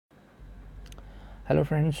Hello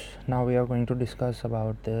friends, now we are going to discuss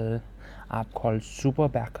about the app called Super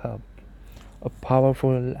Backup, a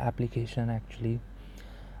powerful application actually,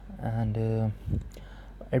 and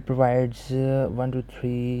it provides 1 2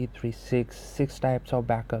 3 3 6 types of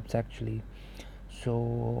backups actually.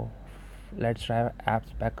 So let's try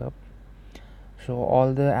apps backup. So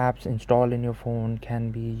all the apps installed in your phone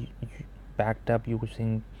can be backed up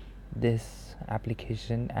using this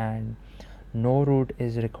application and no root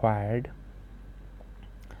is required.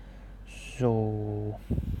 So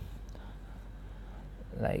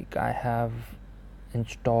like I have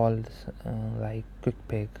installed like quick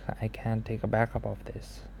pick. I can take a backup of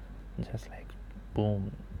this, just like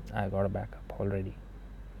boom, I got a backup already.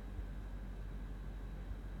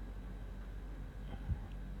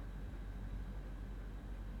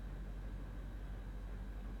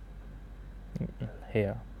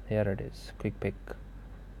 Here it is, quick pick.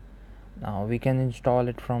 Now we can install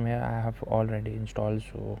it from here. I have already installed,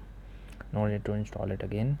 so no need to install it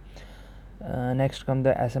again. Next come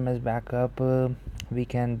the SMS backup. We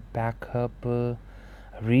can backup,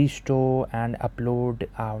 restore and upload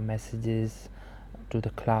our messages to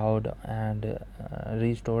the cloud and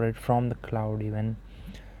restore it from the cloud even.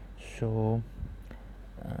 So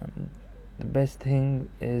the best thing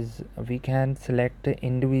is we can select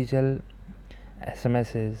individual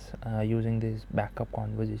SMSs using this backup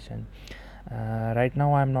conversation. Right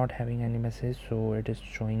now I'm not having any message, so it is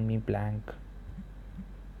showing me blank.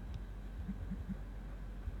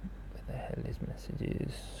 Where the hell is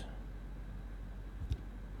messages?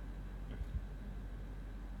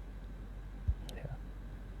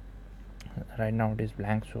 Right now it is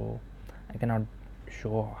blank, so I cannot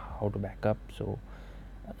show how to backup. So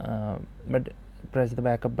but press the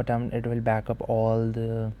backup button, it will back up all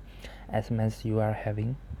the SMS you are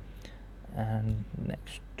having. And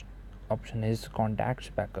next option is contacts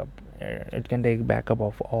backup. It can take backup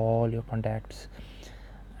of all your contacts,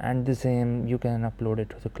 and the same you can upload it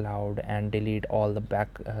to the cloud and delete all the back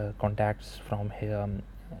contacts from here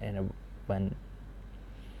in one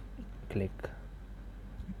click.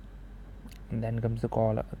 And then comes the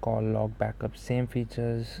call log backup. Same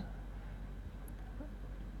features,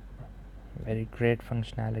 very great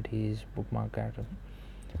functionalities. Bookmark backup.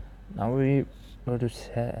 Now we go to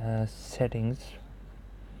settings.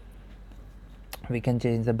 We can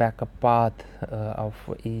change the backup path of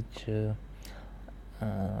each.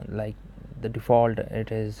 Like the default,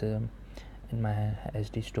 it is in my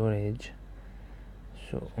SD storage.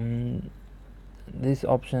 So this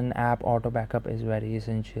option, app auto backup, is very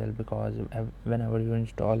essential because whenever you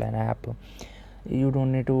install an app, you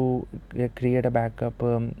don't need to create a backup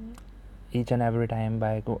each and every time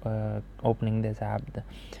by opening this app.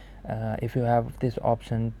 If you have this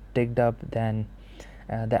option ticked up, then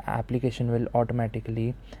the application will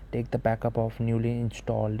automatically take the backup of newly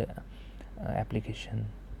installed application.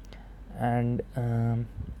 And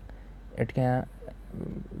it can,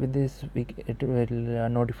 with this it will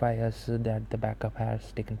notify us that the backup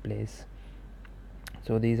has taken place.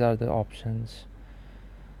 So these are the options,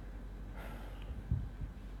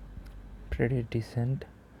 pretty decent.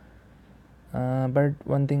 But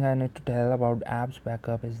one thing I need to tell about apps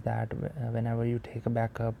backup is that whenever you take a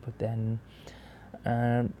backup, then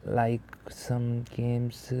like some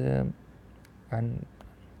games and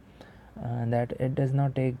that it does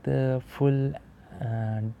not take the full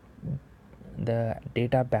the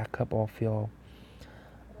data backup of your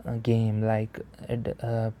game, like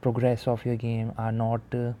progress of your game are not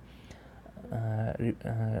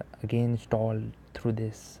again installed through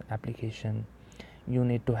this application. You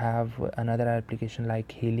need to have another application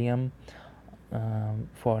like Helium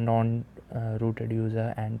for non rooted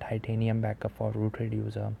user and Titanium backup for rooted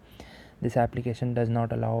user. This application does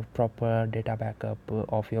not allow proper data backup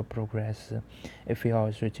of your progress if you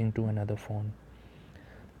are switching to another phone.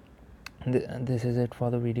 This is it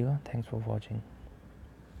for the video. Thanks for watching.